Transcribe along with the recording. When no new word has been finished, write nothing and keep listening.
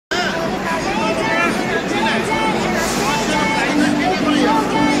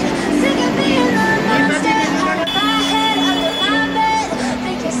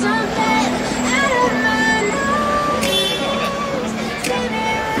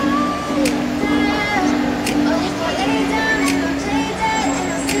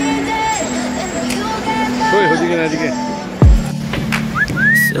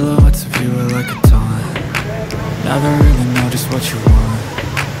Silhouettes of you are like a taunt. Never really know just what you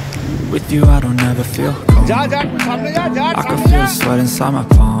want. With you I don't ever feel calm. I can feel the sweat inside my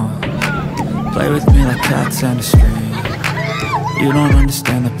palm. Play with me like cats and a string. You don't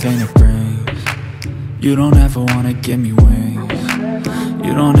understand the pain it brings. You don't ever wanna give me wings.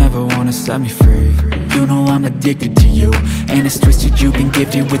 You don't ever wanna set me free. You know I'm addicted to you, and it's twisted, you've been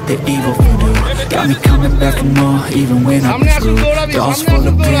gifted with the evil voodoo. Got me coming back for more, even when I'm through. Dolls full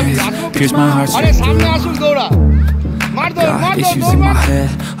of pins, pierce my heart straight through. Got issues in my head,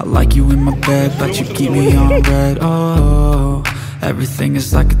 I like you in my bed, but you keep me on red. Oh, everything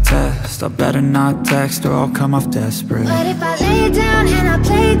is like a test. I better not text or I'll come off desperate. But if I lay down and I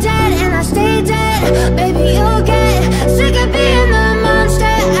play dead and I stay dead, baby you'll get sick of being the monster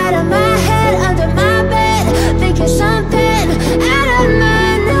out of my head, under my bed, thinking something out of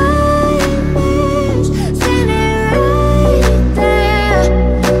my nightmares, standing right there.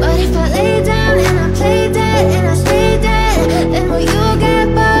 But if I lay down and I play dead and I stay dead, then will you get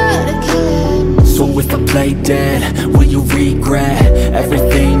bored of killing me? So if I play dead, will you regret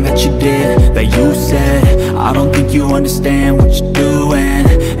everything that you did, that you said? I don't think you understand what you're doing,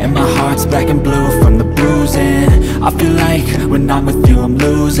 and my heart's black and blue from the bruising. I feel like when I'm with you I'm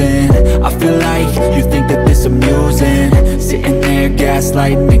losing. I feel like you think that this amusing, sitting there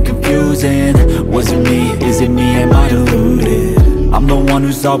gaslighting and confusing. Was it me? Is it me? Am I deluded? I'm the one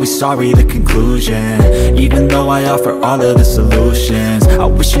who's always sorry, the conclusion, even though I offer all of the solutions. I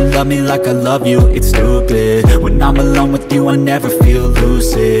wish you loved me like I love you, it's stupid. When I'm alone with you I never feel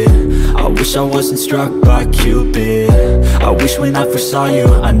lucid. I wish I wasn't struck by Cupid. I wish when I first saw you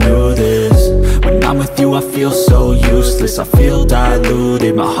I knew this. When I'm with you I feel so useless, I feel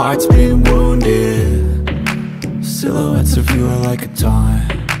diluted, my heart's been wounded. Silhouettes of you are like a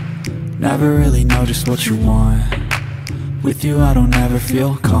taunt. Never really know just what you want. With you I don't ever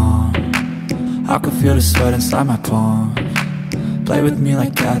feel calm. I can feel the sweat inside my palm. Play with me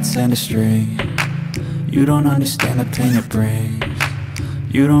like cats and a string. You don't understand the pain it brings.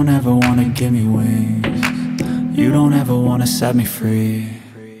 You don't ever wanna give me wings. You don't ever wanna set me free.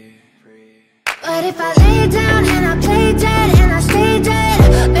 But if I lay down and I play dead and I stay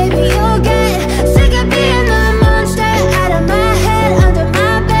dead, baby you'll get sick of being the monster out of my head, under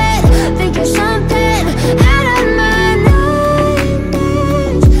my bed, thinking something out of my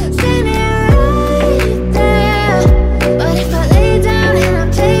nightmares, standing right there. But if I lay down and I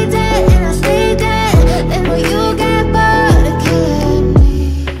play dead and I stay dead, then will you get bored of killing me?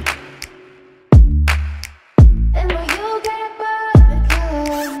 Then will you get bored of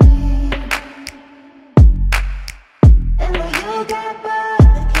killing me? And will you get bored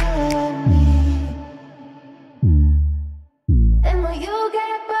of killing me? And will you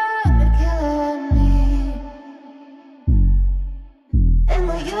get bored of killing me? And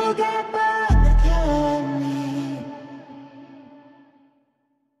will you get bored of killing me?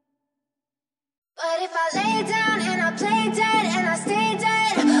 But if I lay down and I play dead and I stay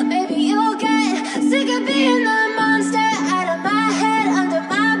dead, baby you'll get sick of being the monster out of my head, under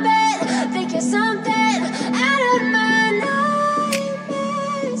my bed, thinking something out of my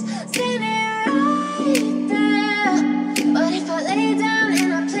nightmares, standing right there. But if I lay down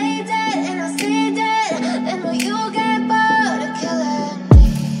and I play dead and I stay dead, then will you get bored of killing me?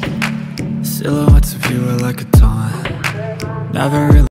 Silhouettes of you are like a taunt. Never really